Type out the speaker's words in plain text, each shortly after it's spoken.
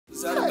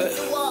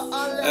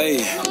Hey,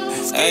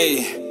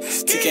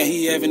 TK,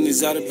 he having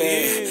his out of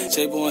bag.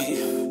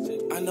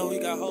 Pfjbo, I know he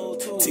got hold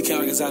too.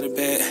 TK is out of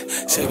bag.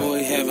 Pfjbo,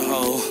 he having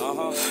hold.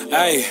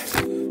 Hey,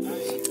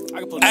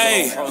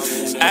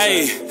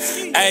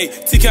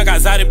 TK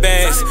got Zotty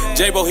bags.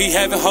 Pfjbo, he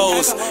having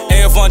hoes.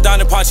 F1 down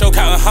the poncho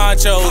counting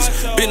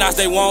honchos. Big knots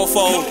they won't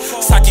fold.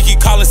 Saki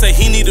keep calling, say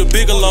he need a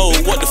bigger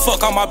load. What the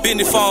fuck on my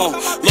business phone?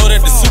 Load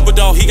at the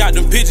Superdome, he got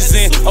them pictures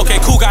in. Okay,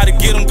 cool, gotta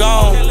get them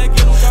gone.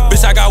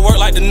 Bitch, I got work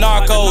like the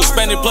narcos.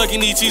 Spanish plug,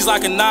 eat cheese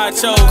like a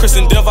nacho. Chris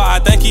in Denver, I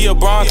think he a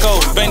Bronco.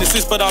 Bang the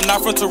six, but I'm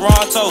not from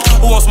Toronto.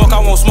 Who won't smoke? I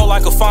won't smoke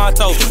like a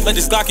Fonto. Let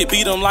this Glock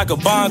beat him like a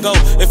bongo.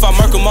 If I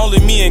murk him, only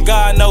me and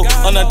God know.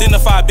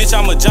 Unidentified bitch,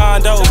 I'm a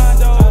John Doe.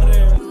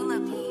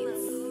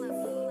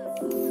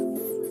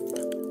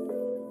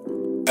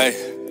 Hey.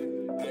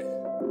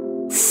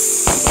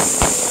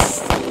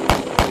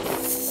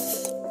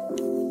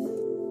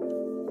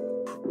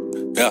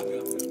 Yeah.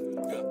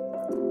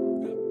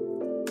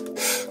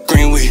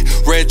 Green weed,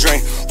 red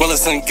drink, roll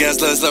some gas,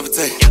 let's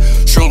levitate.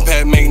 Shroom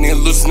pad, make nigga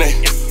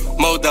hallucinate.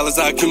 More dollars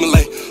I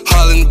accumulate.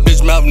 Hard in the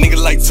bitch mouth, nigga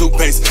like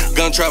toothpaste.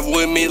 Gun travel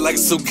with me like a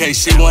suitcase.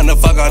 She wanna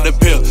fuck all the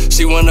pill.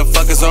 She wanna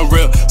fuck us on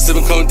real.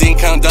 Sippin' codeine,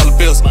 count dollar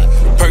bills.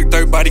 Perk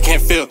third body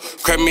can't feel.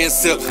 Crab me a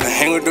silk, I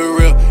hang with the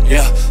real.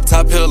 Yeah,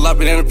 top pill,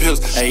 lop it in the pills.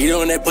 Hey, you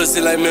doing that pussy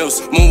like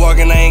Mills.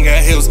 Moonwalking, I ain't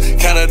got heels.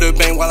 Count out the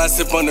bank while I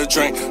sip on the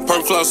drink.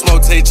 Perk flow,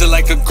 smoke, taste just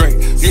like a grape.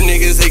 You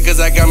niggas hate cause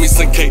I got me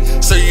some cake.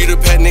 So you the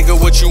pet nigga,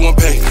 what you want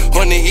pay?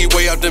 Wanna eat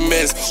way off the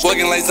mess.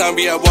 Walking like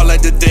zombie, I walk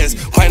like the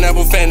desk.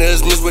 Pineapple fan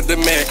is mixed with the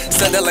man.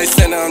 Said that like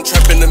Santa, I'm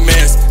trapping the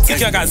mess.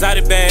 TK got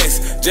Zotty bags.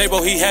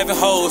 Pfjbo, he having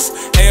hoes.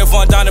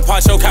 F1 down the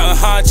poncho counting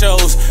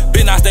honchos.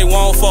 Big knots they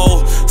won't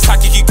fold.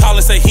 Saki keep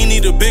calling, say he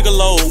need a bigger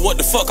load. What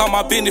the fuck on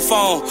my business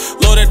phone?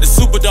 Load at the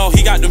Superdome,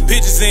 he got them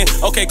pictures in.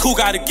 Okay, cool,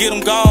 gotta get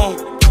them gone.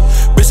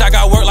 Bitch, I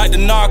got work like the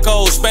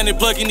narcos. Spanish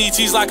plug, eat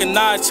cheese like a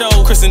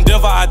nacho. Chris in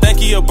Denver, I think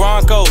he a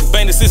Bronco.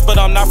 Bang the six, but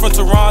I'm not from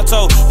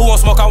Toronto. Who won't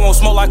smoke? I won't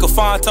smoke like a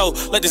Fonto.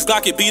 Let this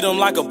Glock beat him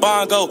like a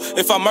bongo.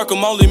 If I murk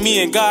him, only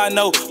me and God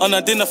know.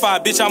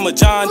 Unidentified bitch, I'm a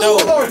John Doe.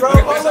 Hold on, bro.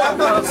 Hold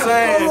on, I'm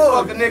saying,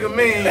 fuck a nigga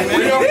mean. Man,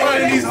 you don't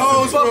run these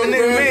hoes, fuck a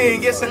nigga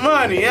mean. Get some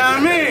money, you know what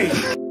I mean?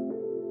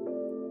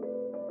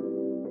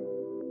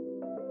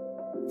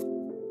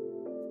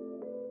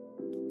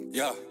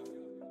 Yeah.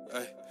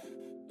 Hey.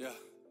 Yeah.